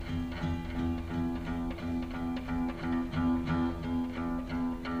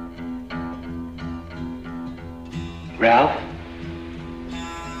Ralph,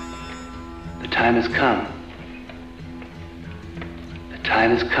 the time has come. The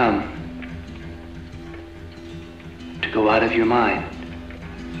time has come to go out of your mind.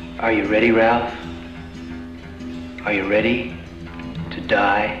 Are you ready, Ralph? Are you ready to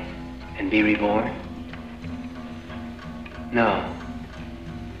die and be reborn? No.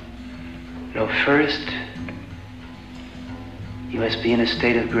 No, first, you must be in a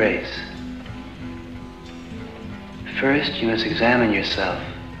state of grace. First, you must examine yourself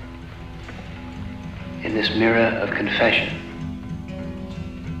in this mirror of confession.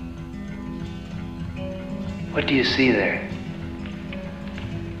 What do you see there?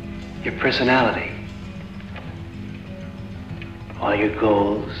 Your personality, all your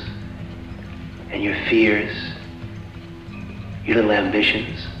goals and your fears, your little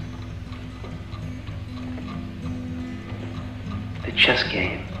ambitions, the chess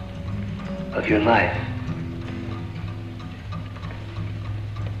game of your life.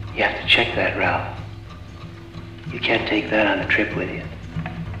 You have to check that, Ralph. You can't take that on the trip with you.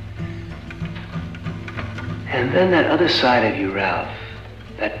 And then that other side of you, Ralph,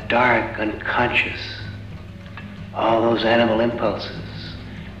 that dark, unconscious, all those animal impulses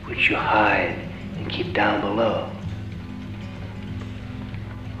which you hide and keep down below.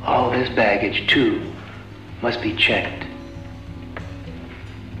 All this baggage, too, must be checked.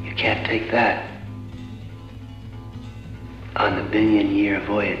 You can't take that on the billion-year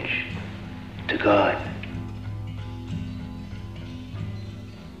voyage to God.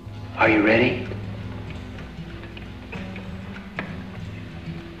 Are you ready?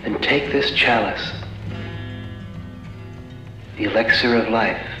 Then take this chalice, the elixir of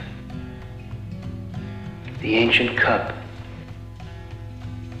life, the ancient cup,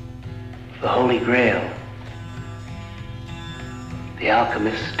 the Holy Grail, the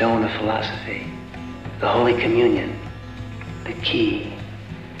alchemist's stone of philosophy, the Holy Communion, the key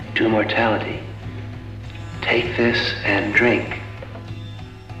to immortality. Take this and drink.